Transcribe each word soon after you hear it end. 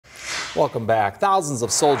Welcome back. Thousands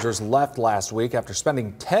of soldiers left last week after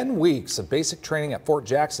spending 10 weeks of basic training at Fort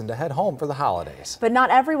Jackson to head home for the holidays. But not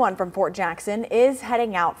everyone from Fort Jackson is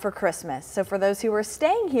heading out for Christmas. So for those who are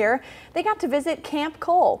staying here, they got to visit Camp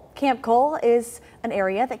Cole. Camp Cole is an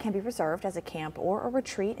area that can be reserved as a camp or a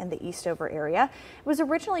retreat in the Eastover area. It was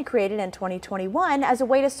originally created in 2021 as a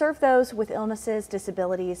way to serve those with illnesses,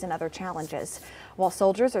 disabilities, and other challenges. While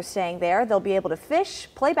soldiers are staying there, they'll be able to fish,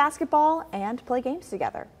 play basketball, and play games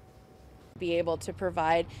together. Be able to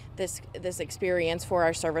provide this experience for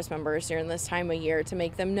our service members during this time of year to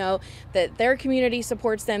make them know that their community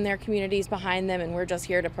supports them, their community's behind them, and we're just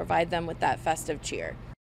here to provide them with that festive cheer.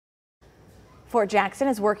 Fort Jackson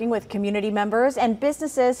is working with community members and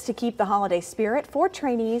businesses to keep the holiday spirit for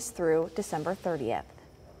trainees through December 30th.